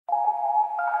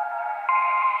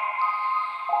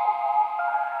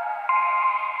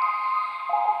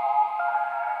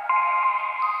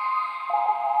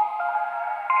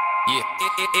Yeah,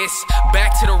 it's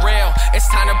back to the rail. It's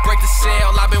time to break the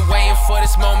sail. I've been waiting for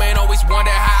this moment, always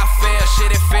wonder how I feel.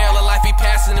 Shit, it fail, a life be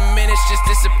passing the minutes, just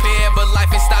disappear. But life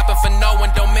ain't stopping for no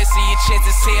one, don't miss it, your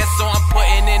chances here. So I'm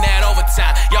putting in that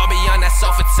overtime. Y'all be on that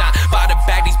sofa time. About to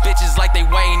bag these bitches like they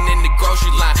waiting in the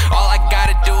grocery line. All I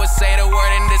gotta do is say the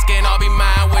word and this can all be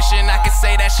mine. Wishing I could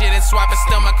say that shit and swipe and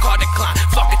still my card decline.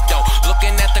 Fuck it though,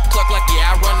 looking at the clock like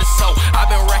yeah, I run this hoe.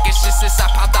 I've been wrecking shit since I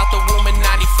popped out the womb in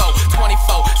 94,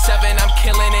 24/7, I'm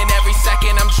killing it every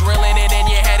second, I'm drilling it in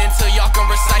your head until y'all can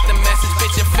recite the message.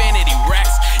 Bitch, infinity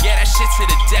racks, yeah, that shit to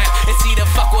the death. It's either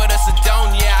fuck with us or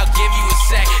don't, yeah, I'll give you a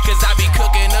sec. Cause I be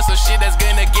cooking up some shit that's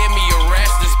gonna give me a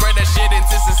rest. And spread that shit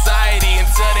into society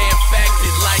until they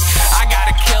infected. Like, I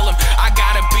gotta kill them, I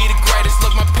gotta be the greatest.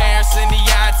 Look my parents in the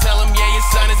eye and tell them, yeah, your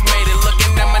son has made it.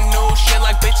 Looking at my new shit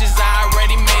like bitches, I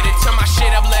already made it. Turn my shit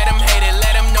up, let them hate it.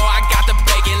 Let them know I got the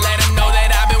bacon. Let them know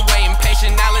that I've been waiting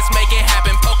patient. Now let's make it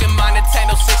happen. Pokemon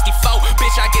Nintendo 64,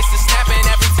 bitch, I get to snapping.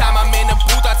 Every time I'm in the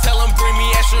booth, I tell them bring me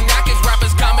extra napkins.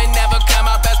 Rappers coming, never come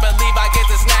out, best believe I get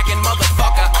to snacking.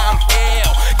 Motherfucker, I'm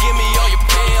ill, give me all your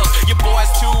pills. Your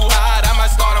boy's too hot, I might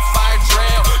start a fire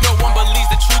drill. No one believes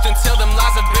the truth until them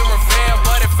lies have been revealed.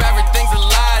 But if everything's a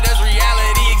lie, does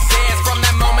reality exist? From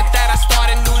that moment that I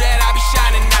started, knew that I'd be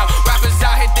shining out. Rappers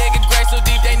out here digging grave so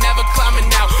deep they never climbing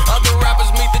out. Other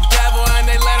rappers meet the devil and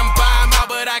they let them buy him out.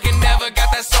 But I can never, got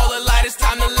that solar light, it's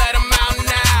time to let them out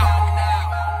now.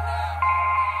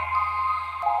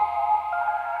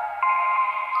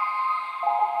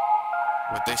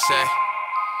 What they say?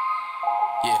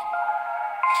 Yeah.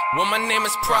 Well, my name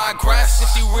is Progress,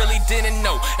 if you really didn't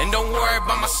know. And don't worry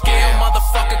about my scale,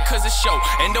 motherfucker, cause it's show.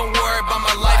 And don't worry about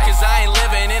my life, cause I ain't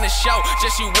living in a show.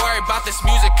 Just you worry about this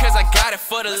music, cause I got it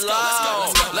for the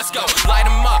love. Let's go, light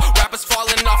them up. Rappers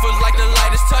falling off with like the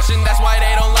light is touching. That's why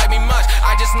they don't like me much.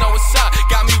 I just know what's up,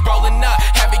 got me rolling up.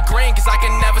 Heavy green, cause I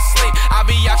can never sleep. I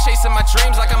be out chasing my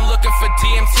dreams like I'm looking for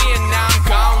DMT. And now I'm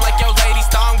gone like your lady's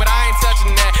thong, but I ain't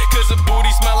touching that. Cause the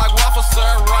booty smell like waffle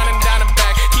syrup running down the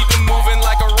back. Keep it moving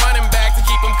like a running back to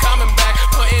keep them coming back.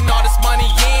 Putting all this money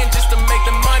in just to make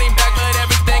the money back. But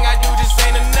everything I do just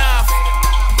ain't enough.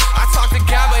 I talk to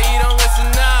God but he don't listen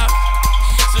up.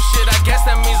 So shit, I guess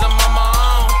that means I'm on my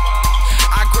own.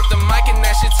 I grip the mic and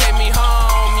that shit take me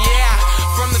home, yeah.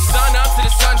 From the sun up to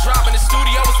the sun drop. In the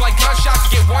studio it's like gunshots.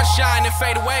 You get one shot and then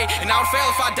fade away. And I would fail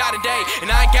if I die today.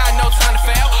 And I ain't got no time to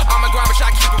fail. I'm a grind but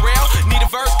I